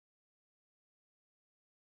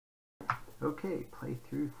Okay,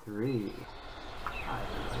 playthrough 3. Hi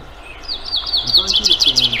everybody. I'm going through this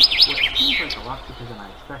game what seems like a lot quicker than I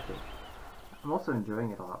expected. I'm also enjoying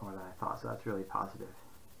it a lot more than I thought, so that's really positive.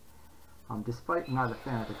 Despite not a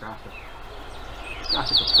fan of the graphic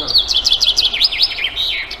approach,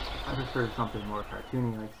 I prefer something more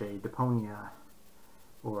cartoony like, say, Deponia,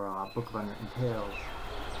 or Book of Unwritten Tales,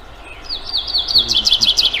 or even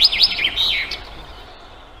Keystone.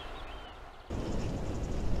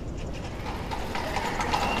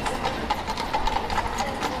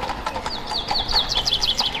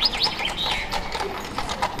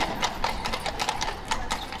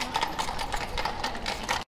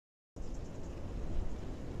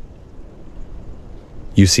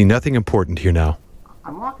 You see nothing important here now.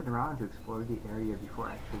 I'm walking around to explore the area before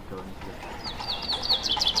I actually go into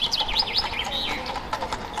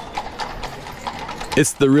the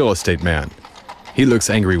It's the real estate man. He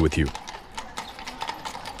looks angry with you.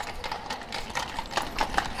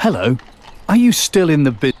 Hello. Are you still in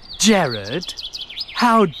the Jared?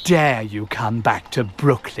 How dare you come back to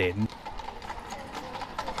Brooklyn?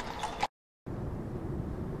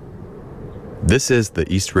 This is the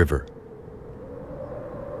East River.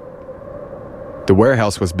 The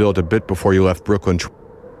warehouse was built a bit before you left Brooklyn.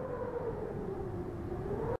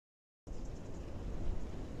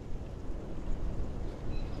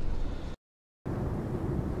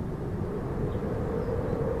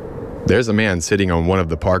 There's a man sitting on one of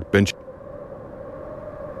the park benches.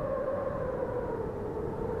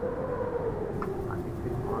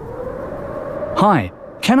 Hi,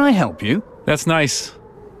 can I help you? That's nice.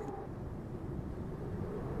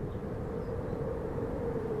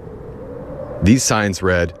 These signs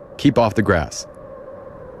read, "Keep off the grass."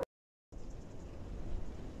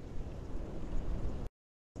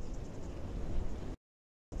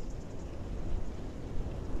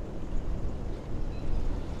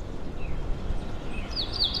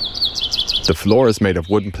 The floor is made of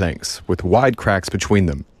wooden planks, with wide cracks between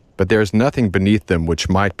them, but there is nothing beneath them which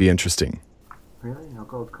might be interesting. Really? No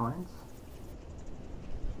gold coins?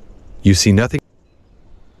 You see nothing.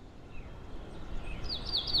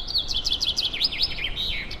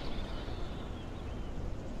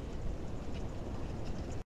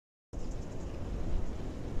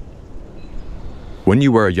 When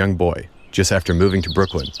you were a young boy, just after moving to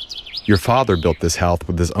Brooklyn, your father built this house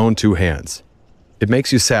with his own 2 hands. It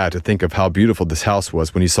makes you sad to think of how beautiful this house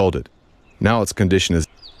was when he sold it. Now its condition is...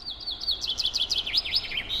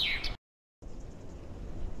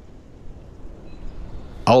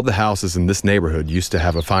 All the houses in this neighborhood used to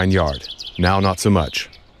have a fine yard. Now not so much.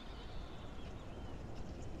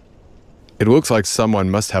 It looks like someone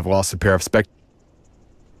must have lost a pair of spectacles.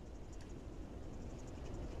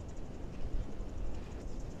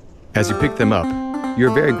 As you pick them up,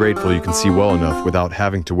 you're very grateful you can see well enough without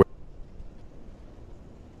having to wear.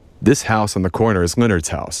 This house on the corner is Leonard's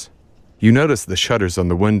house. You notice the shutters on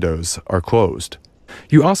the windows are closed.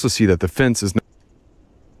 You also see that the fence is...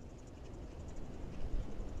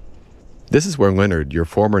 This is where Leonard, your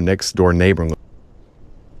former next-door neighbor, lives.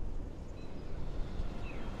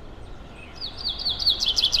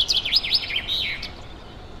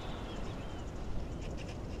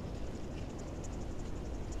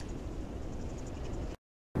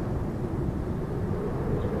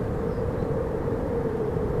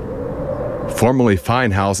 Formerly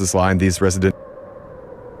fine houses line these residential.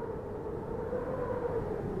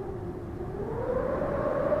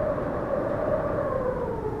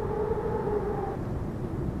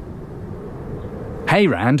 Hey,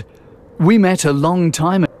 Rand. We met a long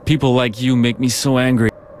time ago. People like you make me so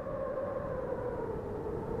angry.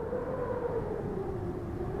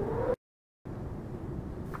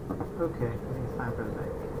 Okay, I think it's time for the bank.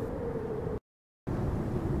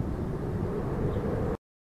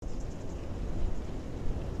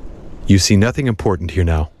 You see nothing important here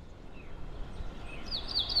now.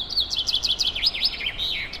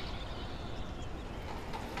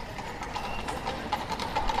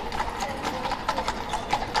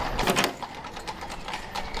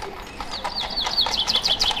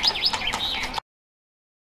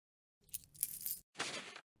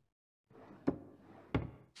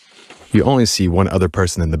 You only see one other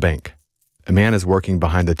person in the bank. A man is working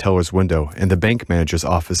behind the teller's window, and the bank manager's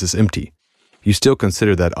office is empty. You still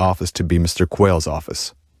consider that office to be Mr. Quayle's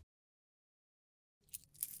office.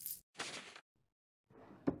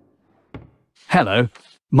 Hello.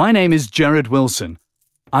 My name is Jared Wilson.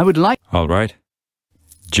 I would like... All right.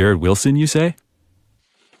 Jared Wilson, you say?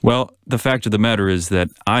 Well, the fact of the matter is that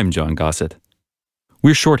I'm John Gossett.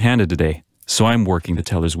 We're short-handed today, so I'm working the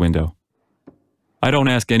teller's window. I don't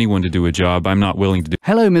ask anyone to do a job I'm not willing to do.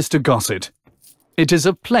 Hello, Mr. Gossett. It is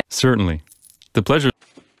a pleasure. Certainly. The pleasure.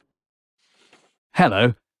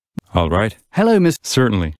 Hello. All right. Hello, Miss.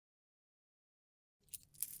 Certainly.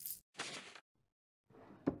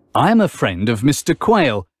 I am a friend of Mr.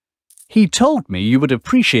 Quayle. He told me you would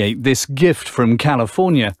appreciate this gift from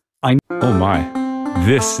California. Oh my.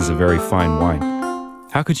 This is a very fine wine.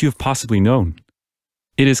 How could you have possibly known?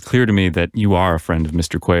 It is clear to me that you are a friend of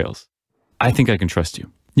Mr. Quayle's. I think I can trust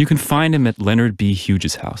you. You can find him at Leonard B.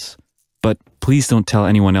 Hughes' house. But please don't tell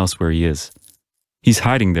anyone else where he is. He's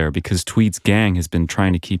hiding there because Tweed's gang has been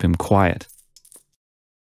trying to keep him quiet.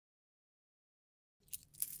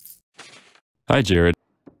 Hi, Jared.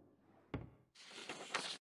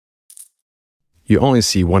 You only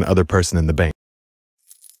see one other person in the bank.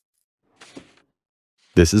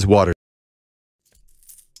 This is Water.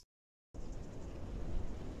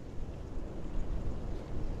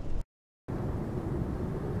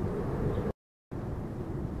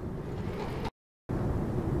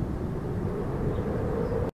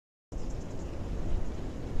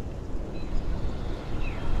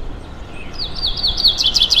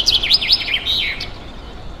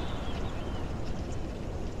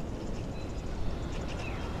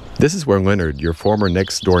 This is where Leonard, your former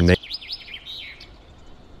next-door neighbor.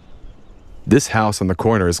 This house on the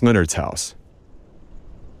corner is Leonard's house.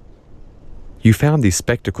 You found these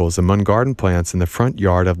spectacles among garden plants in the front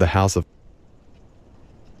yard of the house of...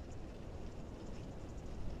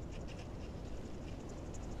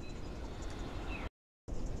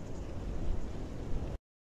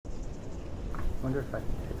 I wonder if I can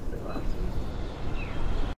fix the glasses.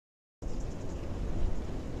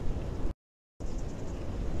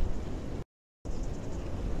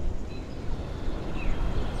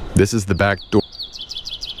 This is the back door.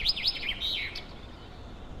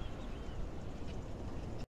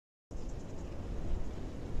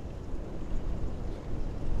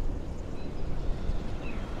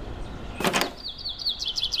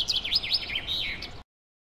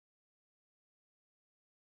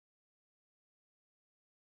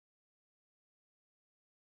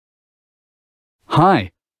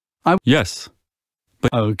 Hi. Yes.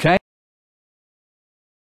 Okay.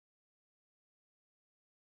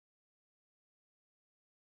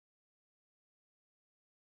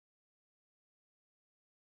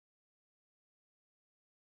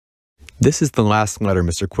 This is the last letter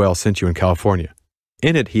Mr. Quayle sent you in California.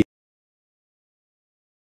 In it,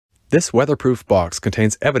 This weatherproof box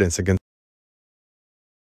contains evidence against...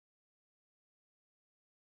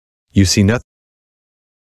 You see nothing.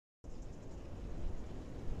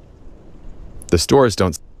 The stores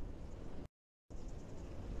don't...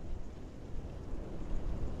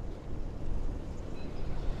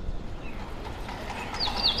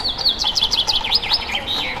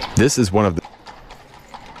 This is one of the...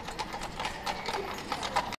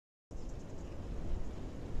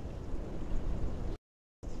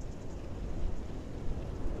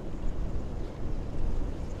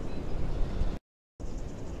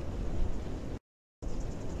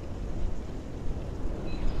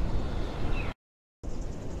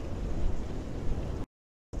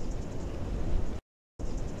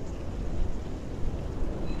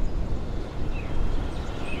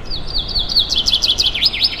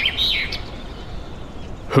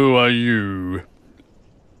 Who are you?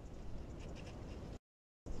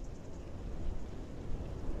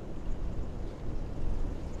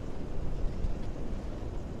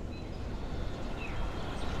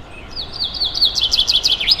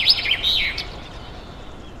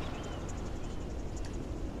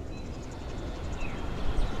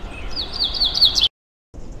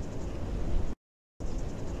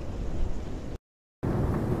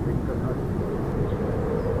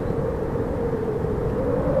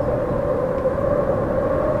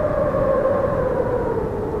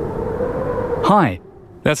 Hi.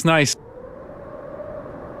 That's nice.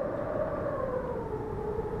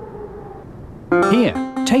 Here,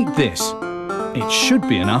 take this. It should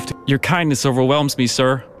be enough to... Your kindness overwhelms me,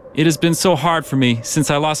 sir. It has been so hard for me since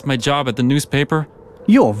I lost my job at the newspaper.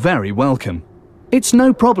 You're very welcome. It's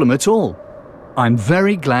no problem at all. I'm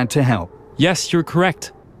very glad to help. Yes, you're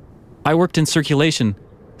correct. I worked in circulation,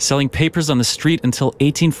 selling papers on the street until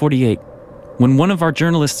 1848. When one of our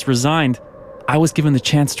journalists resigned, I was given the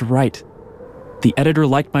chance to write. The editor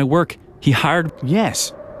liked my work. He hired...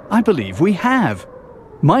 Yes, I believe we have.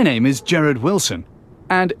 My name is Jared Wilson,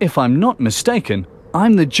 and if I'm not mistaken,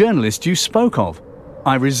 I'm the journalist you spoke of.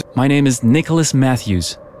 My name is Nicholas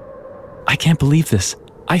Matthews. I can't believe this.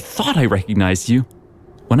 I thought I recognized you.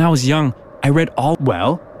 When I was young, I read all...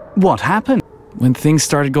 Well, what happened? When things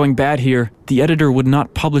started going bad here, the editor would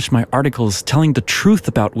not publish my articles telling the truth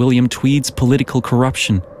about William Tweed's political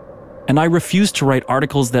corruption. And I refused to write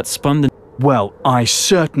articles that spun the... Well, I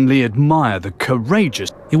certainly admire the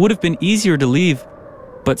courageous... It would have been easier to leave,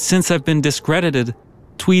 but since I've been discredited,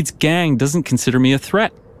 Tweed's gang doesn't consider me a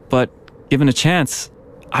threat. But given a chance,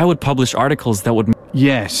 I would publish articles that would...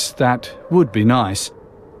 Yes, that would be nice.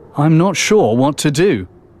 I'm not sure what to do.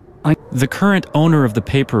 The current owner of the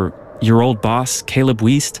paper, your old boss, Caleb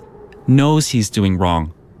Wiest, knows he's doing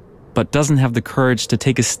wrong, but doesn't have the courage to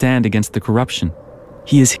take a stand against the corruption.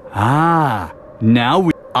 He is...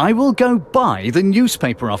 I will go by the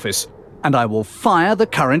newspaper office, and I will fire the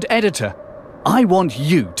current editor. I want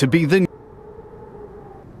you to be the...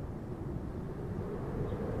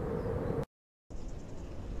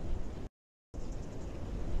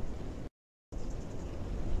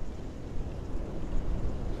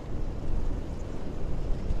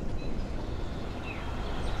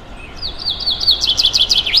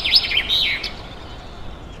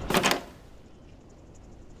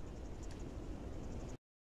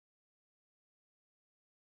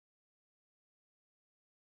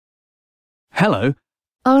 Hello?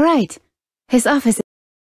 All right. His office...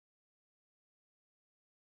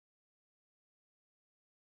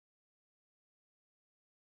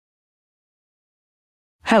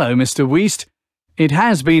 Hello, Mr. Wiest. It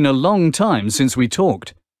has been a long time since we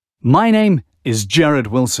talked. My name is Jared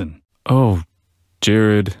Wilson. Oh,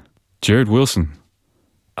 Jared Wilson.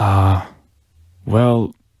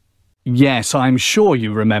 Well... Yes, I'm sure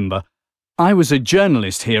you remember. I was a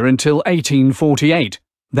journalist here until 1848.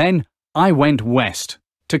 Then I went west,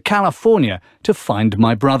 to California, to find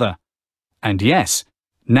my brother. And yes,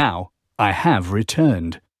 now I have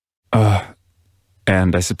returned.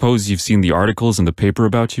 And I suppose you've seen the articles in the paper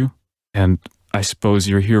about you? And I suppose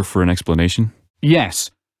you're here for an explanation?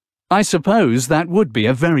 Yes. I suppose that would be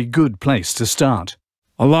a very good place to start.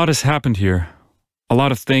 A lot has happened here. A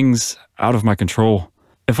lot of things out of my control.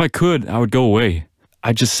 If I could, I would go away.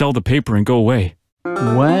 I'd just sell the paper and go away.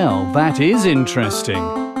 Well, that is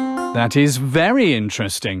interesting. That is very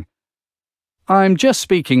interesting. I'm just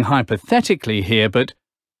speaking hypothetically here, but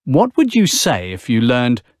what would you say if you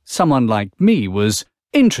learned someone like me was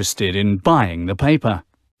interested in buying the paper?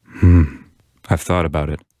 I've thought about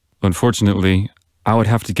it. Unfortunately, I would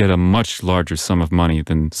have to get a much larger sum of money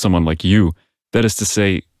than someone like you, that is to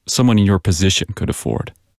say, someone in your position could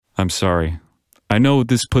afford. I'm sorry. I know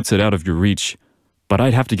this puts it out of your reach, but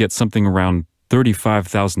I'd have to get something around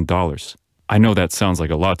 $35,000. I know that sounds like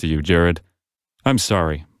a lot to you, Jared. I'm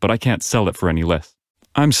sorry, but I can't sell it for any less.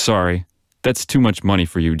 I'm sorry. That's too much money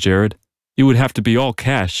for you, Jared. It would have to be all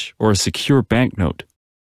cash or a secure banknote.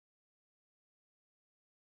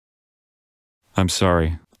 I'm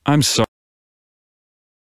sorry. I'm sorry.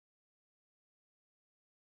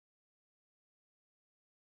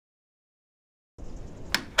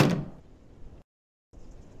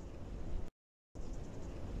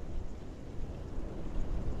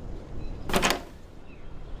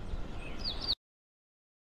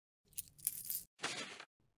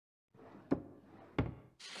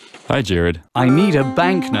 Hi, Jared. I need a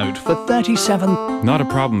banknote for 37... Not a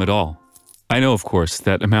problem at all. I know, of course,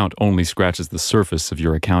 that amount only scratches the surface of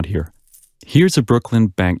your account here. Here's a Brooklyn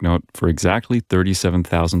banknote for exactly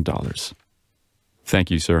 $37,000.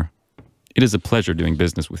 Thank you, sir. It is a pleasure doing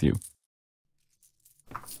business with you.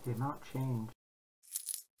 Did not change.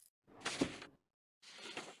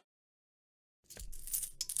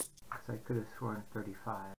 Because I could have sworn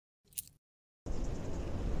 35.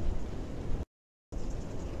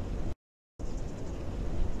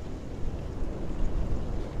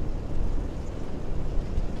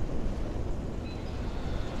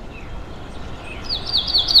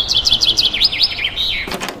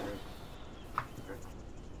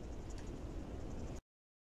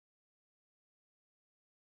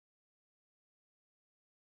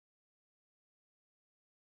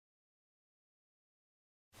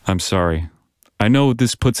 I'm sorry. I know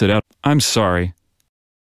this puts it out. I'm sorry.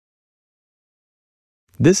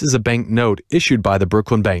 This is a bank note issued by the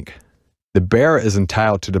Brooklyn Bank. The bearer is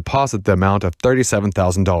entitled to deposit the amount of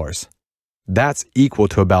 $37,000. That's equal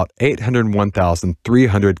to about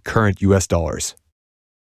 $801,300 current US dollars.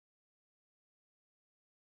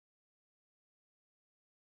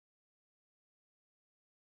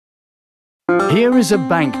 Here is a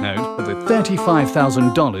banknote for the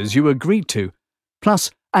 $35,000 you agreed to,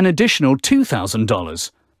 plus an additional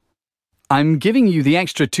 $2,000. I'm giving you the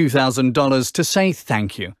extra $2,000 to say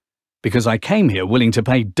thank you, because I came here willing to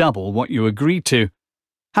pay double what you agreed to.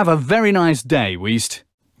 Have a very nice day, Wiest.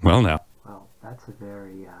 Well now. Well, that's a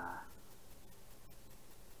very,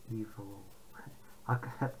 evil...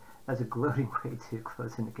 That's a gloating way to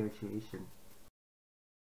close a negotiation.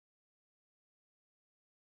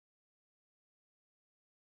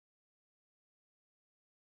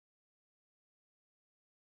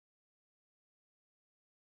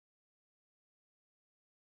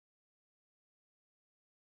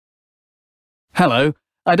 Hello.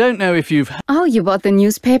 I don't know if you've... Oh, you bought the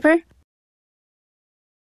newspaper?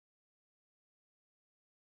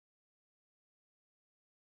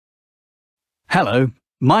 Hello.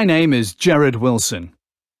 My name is Jared Wilson.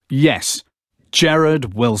 Yes,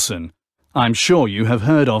 Jared Wilson. I'm sure you have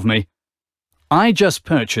heard of me. I just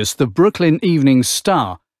purchased the Brooklyn Evening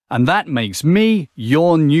Star, and that makes me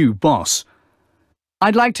your new boss.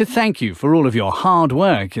 I'd like to thank you for all of your hard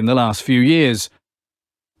work in the last few years.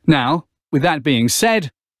 Now, with that being said,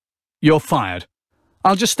 you're fired.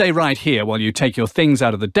 I'll just stay right here while you take your things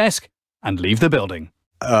out of the desk and leave the building.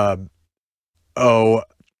 Okay.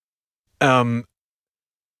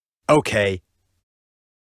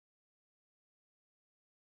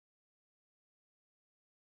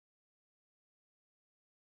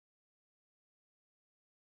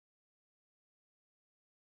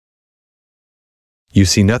 You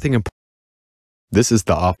see nothing important. This is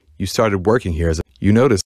the off. You started working here as a... You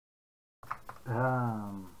noticed.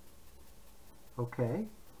 Okay.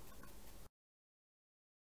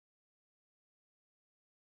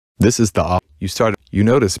 This is the off. You started. You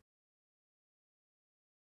noticed.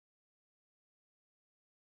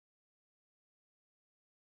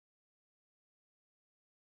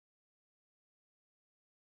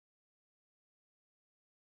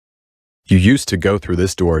 You used to go through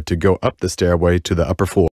this door to go up the stairway to the upper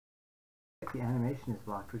floor. The animation is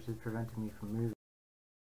blocked, which is preventing me from moving.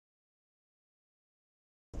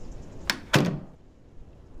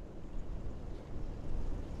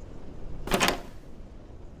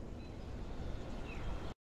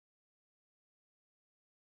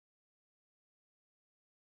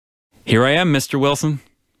 Here I am, Mr. Wilson.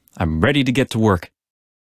 I'm ready to get to work.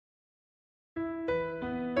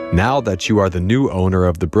 Now that you are the new owner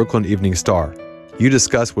of the Brooklyn Evening Star, you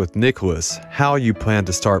discuss with Nicholas how you plan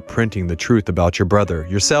to start printing the truth about your brother,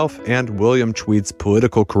 yourself, and William Tweed's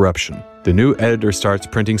political corruption. The new editor starts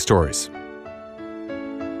printing stories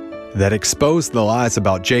that expose the lies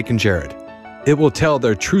about Jake and Jared. It will tell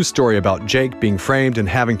their true story about Jake being framed and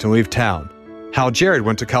having to leave town, how Jared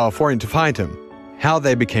went to California to find him, how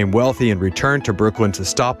they became wealthy and returned to Brooklyn to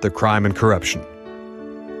stop the crime and corruption,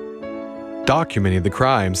 documenting the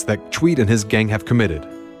crimes that Tweed and his gang have committed,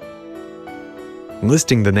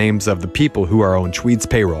 listing the names of the people who are on Tweed's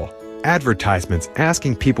payroll, advertisements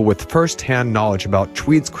asking people with first-hand knowledge about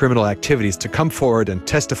Tweed's criminal activities to come forward and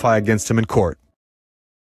testify against him in court.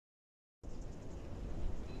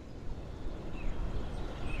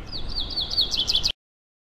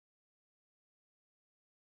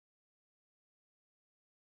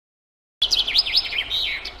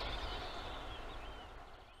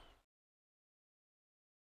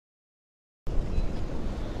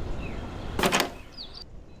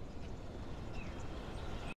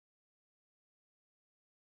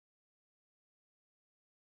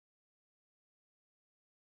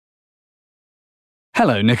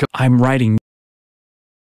 Hello, Nicholas. I'm writing.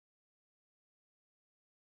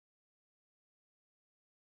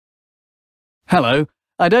 Hello.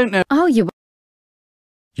 I don't know. Oh, you...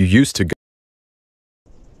 You used to go.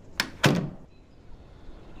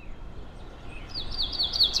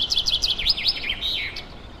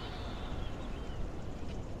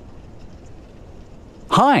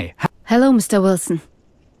 Hi. Hello, Mr. Wilson.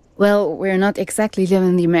 Well, we're not exactly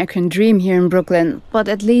living the American dream here in Brooklyn, but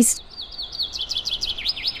at least...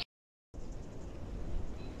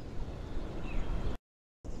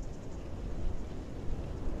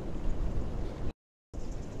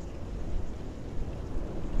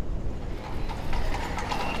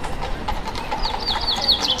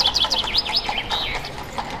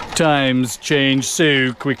 Times change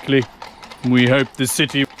so quickly. We hope the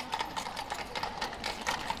city...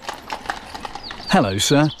 Hello,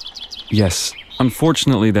 sir. Yes,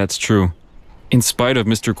 unfortunately that's true. In spite of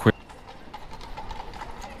Mr. Quick.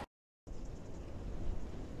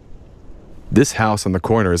 This house on the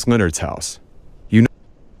corner is Leonard's house. You know.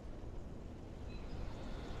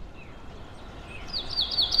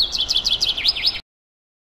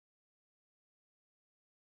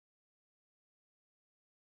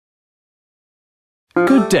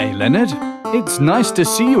 Good day, Leonard. It's nice to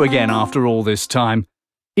see you again after all this time.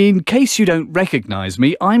 In case you don't recognize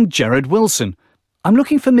me, I'm Jared Wilson. I'm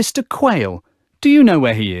looking for Mr. Quayle. Do you know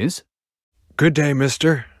where he is? Good day,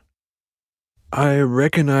 mister. I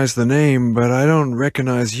recognize the name, but I don't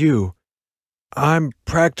recognize you. I'm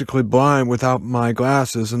practically blind without my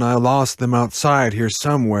glasses, and I lost them outside here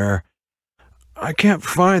somewhere. I can't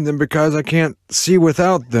find them because I can't see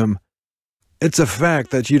without them. It's a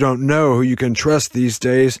fact that you don't know who you can trust these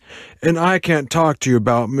days, and I can't talk to you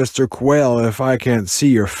about Mr. Quayle if I can't see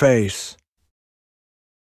your face.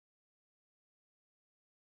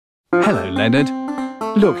 Hello, Leonard.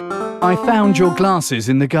 Look, I found your glasses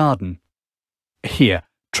in the garden. Here,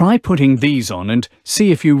 try putting these on and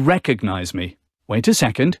see if you recognize me. Wait a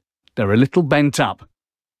second. They're a little bent up.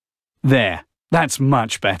 There, that's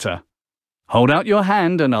much better. Hold out your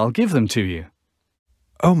hand and I'll give them to you.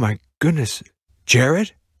 Oh my goodness,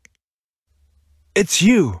 Jared? It's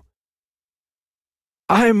you!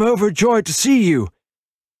 I'm overjoyed to see you!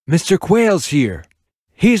 Mr. Quayle's here.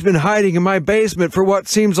 He's been hiding in my basement for what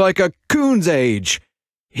seems like a coon's age.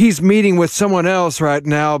 He's meeting with someone else right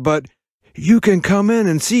now, but you can come in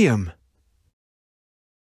and see him.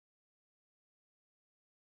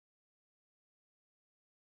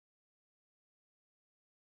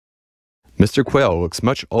 Mr. Quayle looks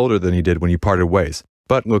much older than he did when you parted ways,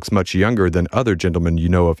 but looks much younger than other gentlemen you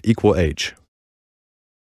know of equal age.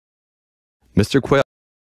 Mr. Quayle.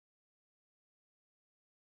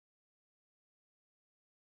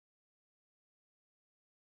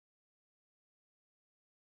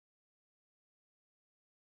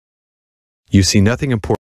 You see nothing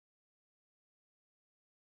important.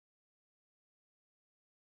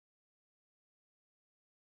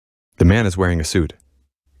 The man is wearing a suit.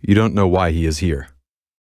 You don't know why he is here.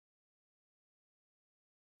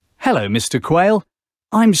 Hello, Mr. Quayle.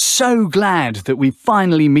 I'm so glad that we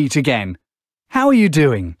finally meet again. How are you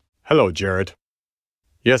doing? Hello, Jared.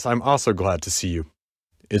 Yes, I'm also glad to see you.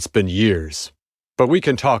 It's been years, but we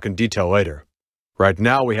can talk in detail later. Right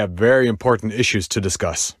now, we have very important issues to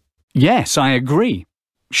discuss. Yes, I agree.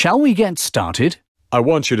 Shall we get started? I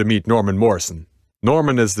want you to meet Norman Morrison.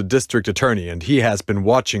 Norman is the district attorney, and he has been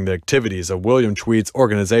watching the activities of William Tweed's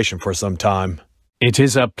organization for some time. It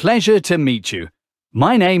is a pleasure to meet you.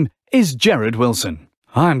 My name is Jared Wilson.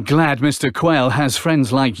 I'm glad Mr. Quayle has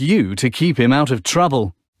friends like you to keep him out of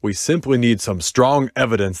trouble. We simply need some strong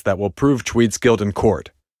evidence that will prove Tweed's guilt in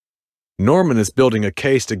court. Norman is building a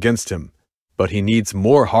case against him, but he needs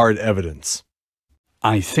more hard evidence.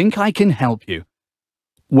 I think I can help you.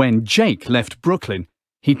 When Jake left Brooklyn,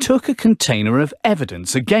 he took a container of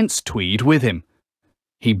evidence against Tweed with him.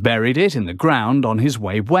 He buried it in the ground on his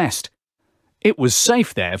way west. It was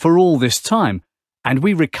safe there for all this time, and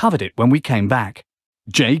we recovered it when we came back.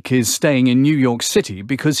 Jake is staying in New York City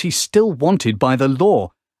because he's still wanted by the law,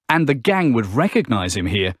 and the gang would recognize him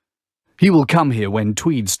here. He will come here when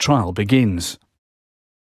Tweed's trial begins.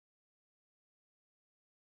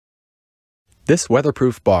 This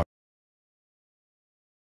weatherproof box.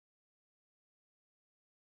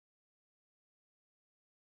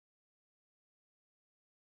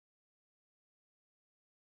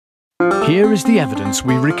 Here is the evidence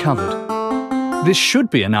we recovered. This should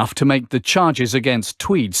be enough to make the charges against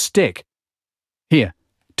Tweed stick. Here,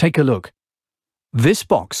 take a look. This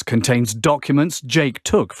box contains documents Jake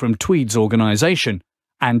took from Tweed's organization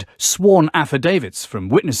and sworn affidavits from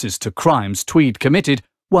witnesses to crimes Tweed committed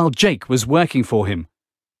while Jake was working for him.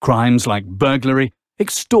 Crimes like burglary,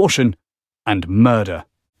 extortion, and murder.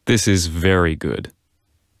 This is very good.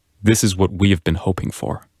 This is what we have been hoping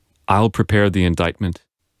for. I'll prepare the indictment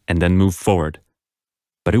and then move forward.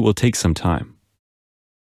 But it will take some time.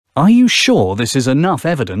 Are you sure this is enough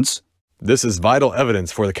evidence? This is vital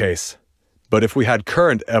evidence for the case. But if we had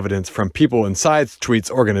current evidence from people inside Tweed's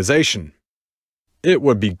organization, it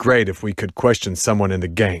would be great if we could question someone in the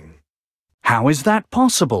gang. How is that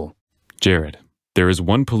possible? Jared, there is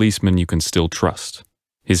one policeman you can still trust.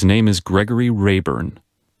 His name is Gregory Rayburn.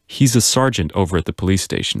 He's a sergeant over at the police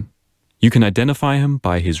station. You can identify him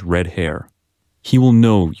by his red hair. He will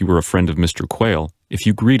know you were a friend of Mr. Quayle if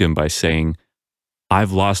you greet him by saying,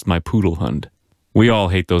 "I've lost my poodle hund." We all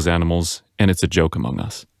hate those animals, and it's a joke among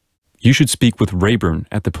us. You should speak with Rayburn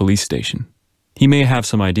at the police station. He may have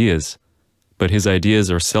some ideas, but his ideas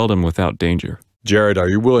are seldom without danger. Jared, are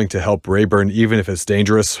you willing to help Rayburn even if it's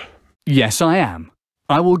dangerous? Yes, I am.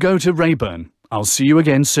 I will go to Rayburn. I'll see you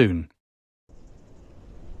again soon.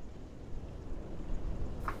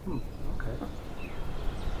 Okay.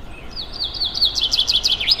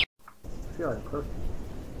 I feel like close.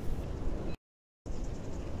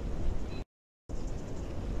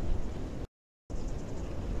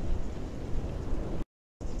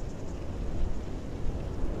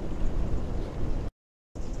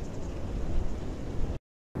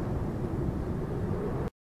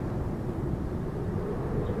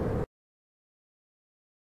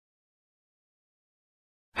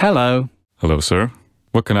 Hello. Hello, sir.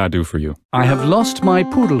 What can I do for you? I have lost my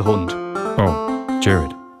poodle hund. Oh,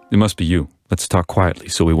 Jared, it must be you. Let's talk quietly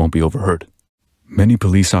so we won't be overheard. Many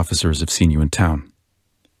police officers have seen you in town.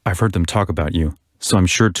 I've heard them talk about you, so I'm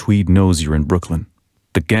sure Tweed knows you're in Brooklyn.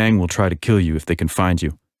 The gang will try to kill you if they can find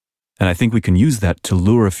you, and I think we can use that to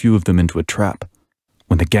lure a few of them into a trap.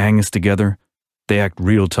 When the gang is together, they act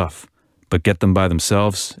real tough, but get them by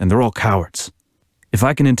themselves, and they're all cowards. If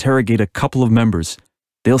I can interrogate a couple of members,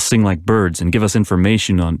 they'll sing like birds and give us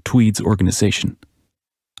information on Tweed's organization.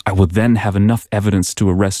 I will then have enough evidence to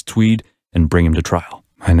arrest Tweed and bring him to trial.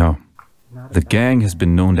 I know. The gang has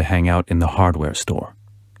been known to hang out in the hardware store.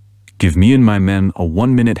 Give me and my men a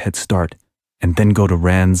 1-minute head start, and then go to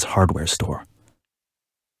Rand's hardware store.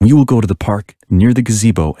 We will go to the park near the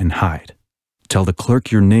gazebo and hide. Tell the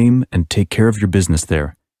clerk your name and take care of your business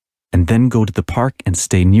there, and then go to the park and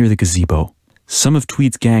stay near the gazebo. Some of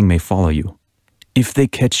Tweed's gang may follow you. If they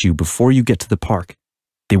catch you before you get to the park,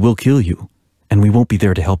 they will kill you, and we won't be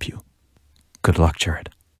there to help you. Good luck,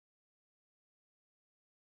 Jared.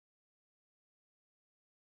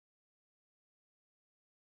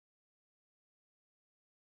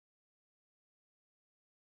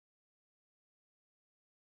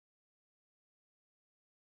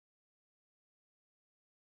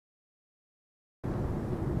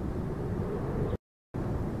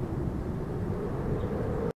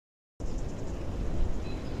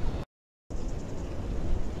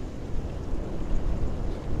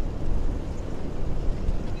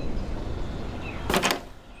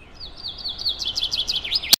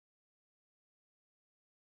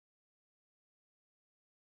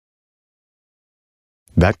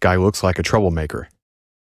 That guy looks like a troublemaker.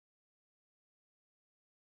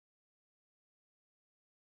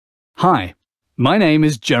 Hi, my name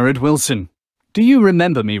is Jared Wilson. Do you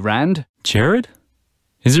remember me, Rand? Jared?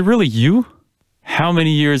 Is it really you? How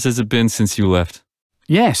many years has it been since you left?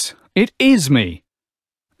 Yes, it is me.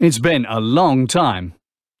 It's been a long time.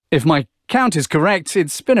 If my count is correct,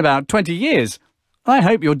 it's been about 20 years. I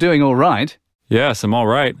hope you're doing all right. Yes, I'm all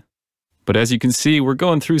right. But as you can see, we're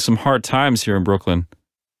going through some hard times here in Brooklyn.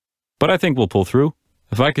 But I think we'll pull through.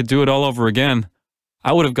 If I could do it all over again,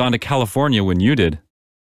 I would have gone to California when you did.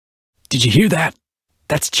 Did you hear that?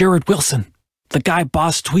 That's Jared Wilson, the guy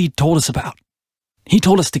Boss Tweed told us about. He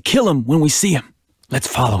told us to kill him when we see him. Let's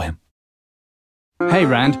follow him. Hey,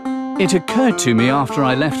 Rand. It occurred to me after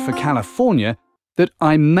I left for California that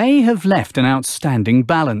I may have left an outstanding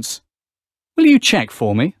balance. Will you check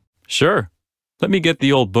for me? Sure. Let me get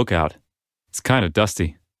the old book out. It's kind of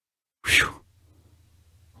dusty. Whew.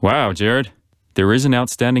 Wow, Jared. There is an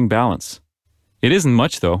outstanding balance. It isn't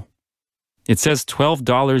much, though. It says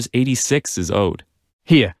 $12.86 is owed.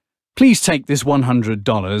 Here, please take this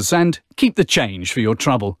 $100 and keep the change for your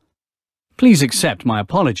trouble. Please accept my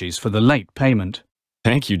apologies for the late payment.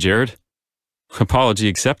 Thank you, Jared. Apology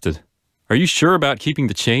accepted. Are you sure about keeping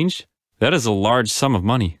the change? That is a large sum of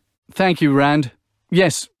money. Thank you, Rand.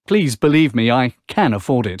 Yes, please believe me, I can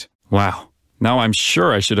afford it. Wow. Now I'm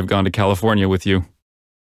sure I should have gone to California with you.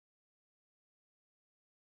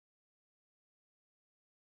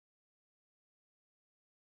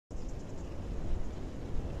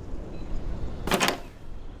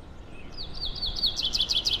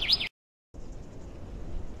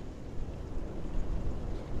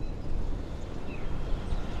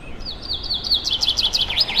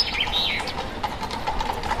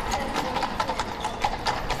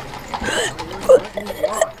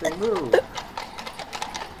 Move.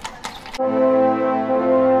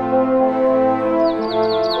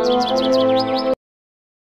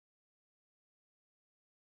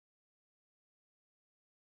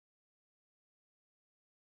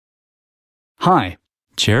 Hi.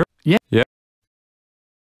 Jared? Yeah. Yeah.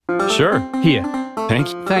 Sure. Here. Thank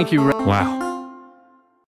you. Thank you, Rand. Wow.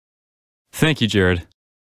 Thank you, Jared.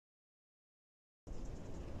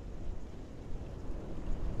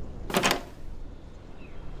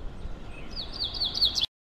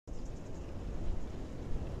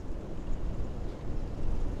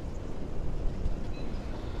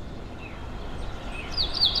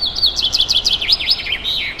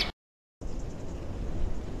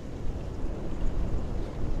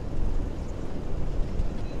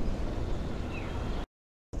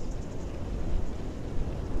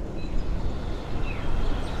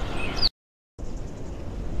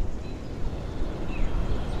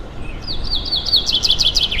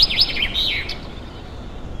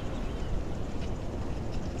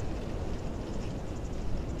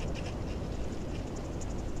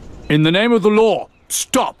 In the name of the law,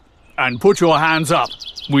 stop and put your hands up.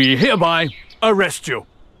 We hereby arrest you.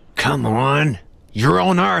 Come on. You're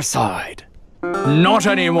on our side. Not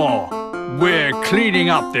anymore. We're cleaning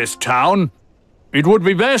up this town. It would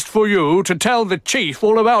be best for you to tell the chief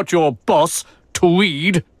all about your boss,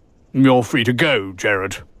 Tweed. You're free to go,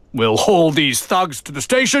 Jared. We'll haul these thugs to the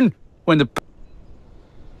station when the...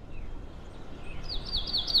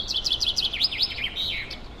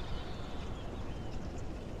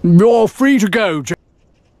 You're free to go, Jared.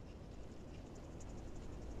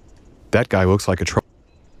 That guy looks like a troll.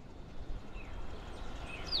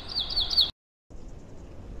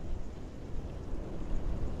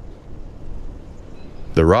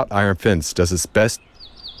 The wrought iron fence does its best.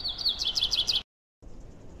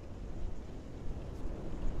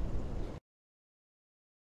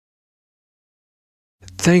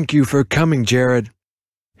 Thank you for coming, Jared.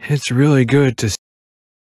 It's really good to see.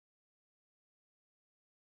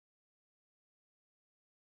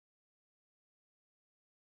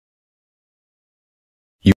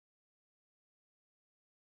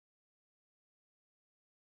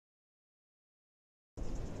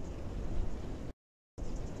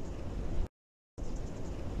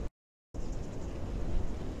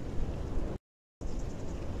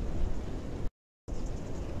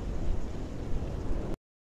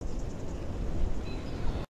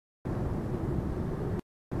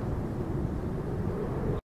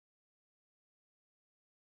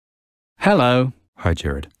 Hello. Hi,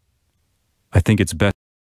 Jared. I think it's best.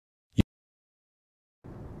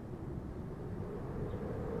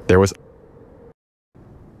 There was.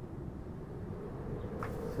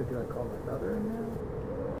 So do I call my brother in now?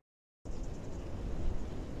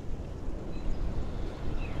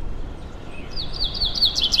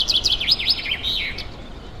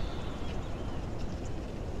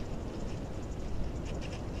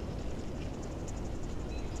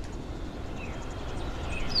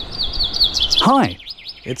 Hi.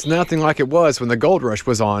 It's nothing like it was when the gold rush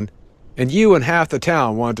was on, and you and half the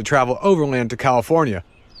town wanted to travel overland to California,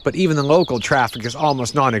 but even the local traffic is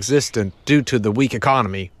almost non-existent due to the weak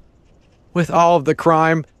economy. With all of the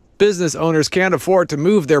crime, business owners can't afford to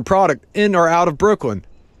move their product in or out of Brooklyn.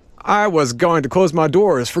 I was going to close my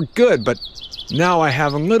doors for good, but now I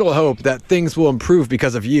have little hope that things will improve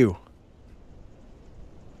because of you.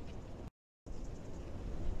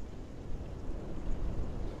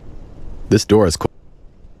 This door is closed.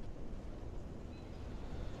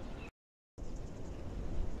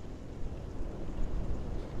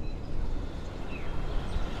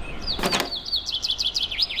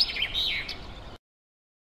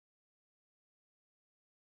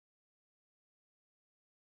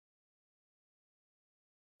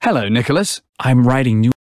 Hello, Nicholas. I'm writing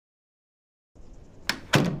new.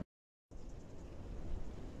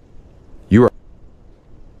 You are.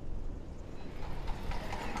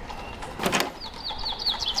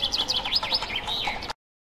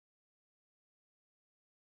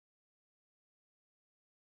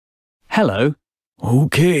 Hello.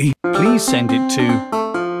 Okay. Please send it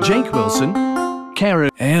to Jake Wilson, care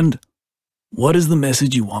of... And what is the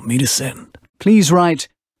message you want me to send? Please write,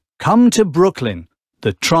 "Come to Brooklyn.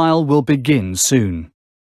 The trial will begin soon."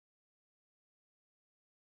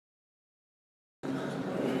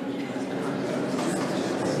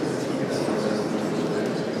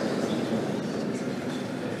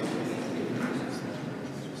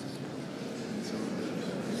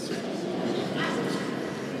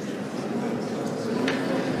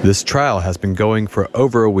 This trial has been going for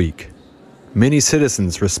over a week. Many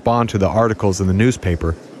citizens respond to the articles in the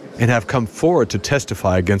newspaper and have come forward to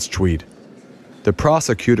testify against Tweed. The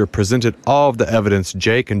prosecutor presented all of the evidence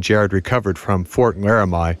Jake and Jared recovered from Fort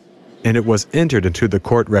Laramie, and it was entered into the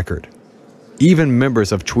court record. Even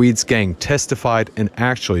members of Tweed's gang testified and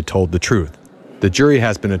actually told the truth. The jury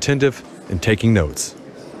has been attentive and taking notes.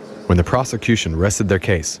 When the prosecution rested their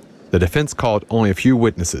case, the defense called only a few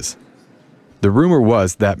witnesses. The rumor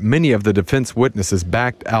was that many of the defense witnesses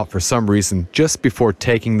backed out for some reason just before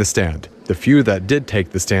taking the stand. The few that did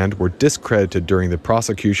take the stand were discredited during the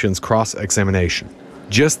prosecution's cross-examination.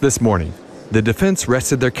 Just this morning, the defense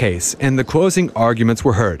rested their case and the closing arguments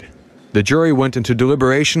were heard. The jury went into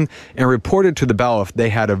deliberation and reported to the bailiff they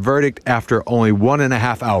had a verdict after only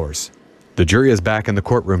 1.5 hours. The jury is back in the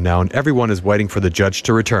courtroom now and everyone is waiting for the judge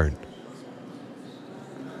to return.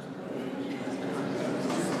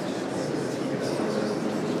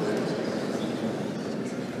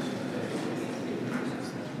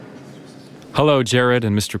 Hello, Jared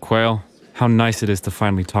and Mr. Quayle. How nice it is to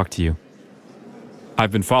finally talk to you.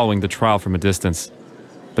 I've been following the trial from a distance,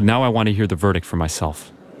 but now I want to hear the verdict for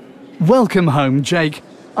myself. Welcome home, Jake.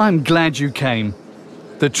 I'm glad you came.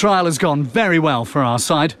 The trial has gone very well for our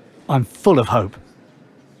side. I'm full of hope.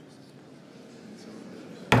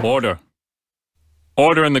 Order.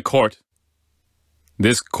 Order in the court.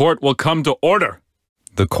 This court will come to order.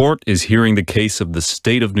 The court is hearing the case of the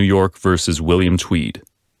State of New York versus William Tweed.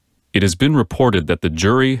 It has been reported that the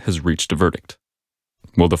jury has reached a verdict.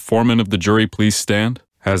 Will the foreman of the jury please stand?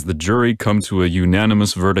 Has the jury come to a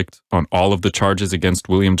unanimous verdict on all of the charges against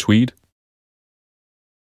William Tweed?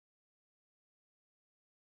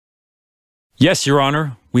 Yes, Your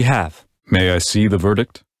Honor, we have. May I see the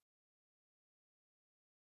verdict?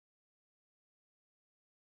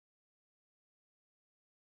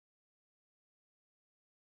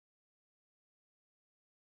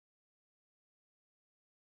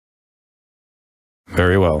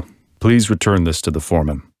 Very well. Please return this to the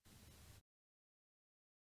foreman.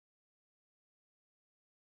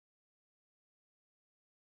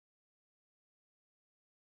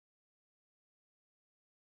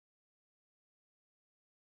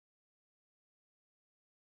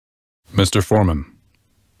 Mr. Foreman,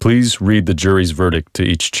 please read the jury's verdict to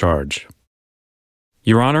each charge.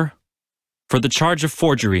 Your Honor, for the charge of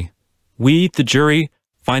forgery, we, the jury,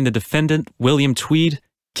 find the defendant, William Tweed,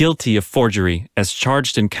 guilty of forgery as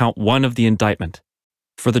charged in count 1 of the indictment.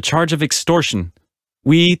 For the charge of extortion,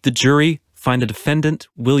 we, the jury, find the defendant,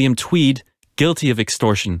 William Tweed, guilty of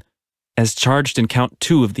extortion as charged in count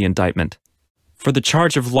 2 of the indictment. For the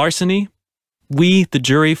charge of larceny, we, the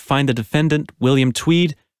jury, find the defendant, William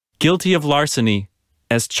Tweed, guilty of larceny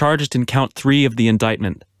as charged in count 3 of the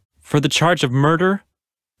indictment. For the charge of murder,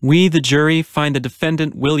 we, the jury, find the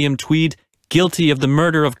defendant, William Tweed, guilty of the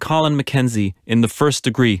murder of Colin Mackenzie in the first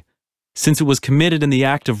degree, since it was committed in the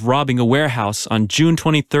act of robbing a warehouse on June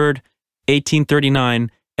 23,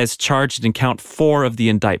 1839, as charged in count 4 of the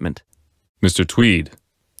indictment. Mr. Tweed,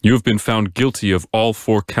 you have been found guilty of all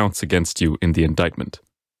 4 counts against you in the indictment.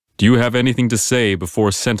 Do you have anything to say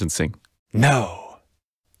before sentencing? No.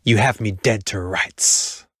 You have me dead to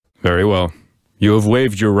rights. Very well. You have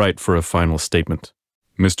waived your right for a final statement.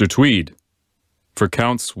 Mr. Tweed, for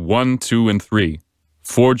counts 1, 2, and 3,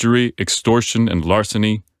 forgery, extortion, and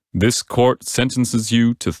larceny, this court sentences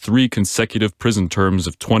you to 3 consecutive prison terms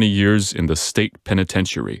of 20 years in the state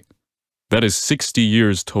penitentiary. That is 60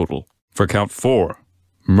 years total. For count 4,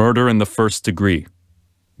 murder in the first degree,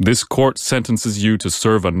 this court sentences you to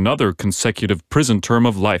serve another consecutive prison term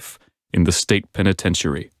of life in the state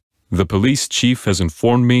penitentiary. The police chief has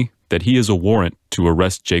informed me that he has a warrant to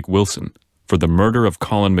arrest Jake Wilson for the murder of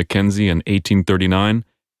Colin Mackenzie in 1839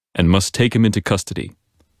 and must take him into custody.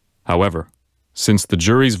 However, since the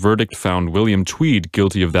jury's verdict found William Tweed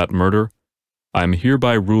guilty of that murder, I am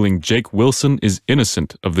hereby ruling Jake Wilson is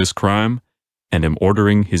innocent of this crime and am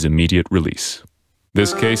ordering his immediate release.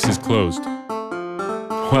 This case is closed.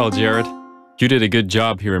 Well, Jared, you did a good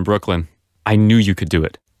job here in Brooklyn. I knew you could do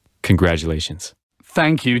it. Congratulations.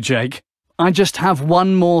 Thank you, Jake. I just have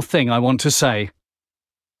one more thing I want to say.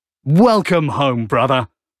 Welcome home, brother.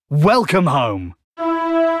 Welcome home.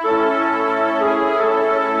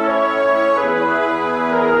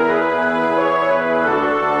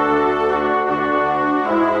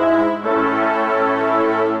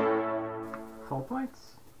 Full points.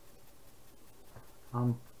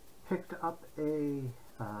 Picked up a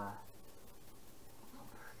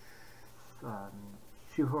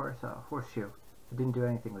horseshoe. I didn't do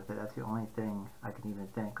anything with it. That's the only thing I can even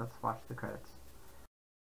think. Let's watch the credits.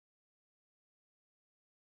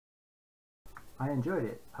 I enjoyed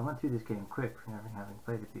it. I went through this game quick for never having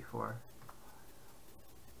played it before.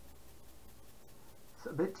 It's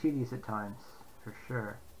a bit tedious at times, for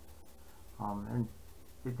sure. And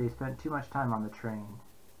they spent too much time on the train.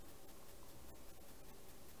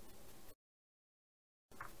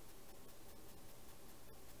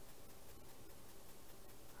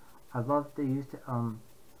 I love they used the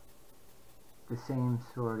same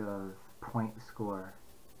sort of point score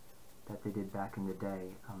that they did back in the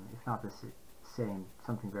day, if not the same,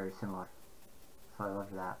 something very similar. So I love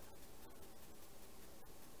that.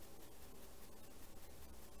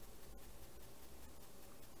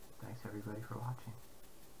 Thanks everybody for watching.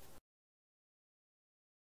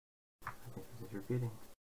 I think this is repeating.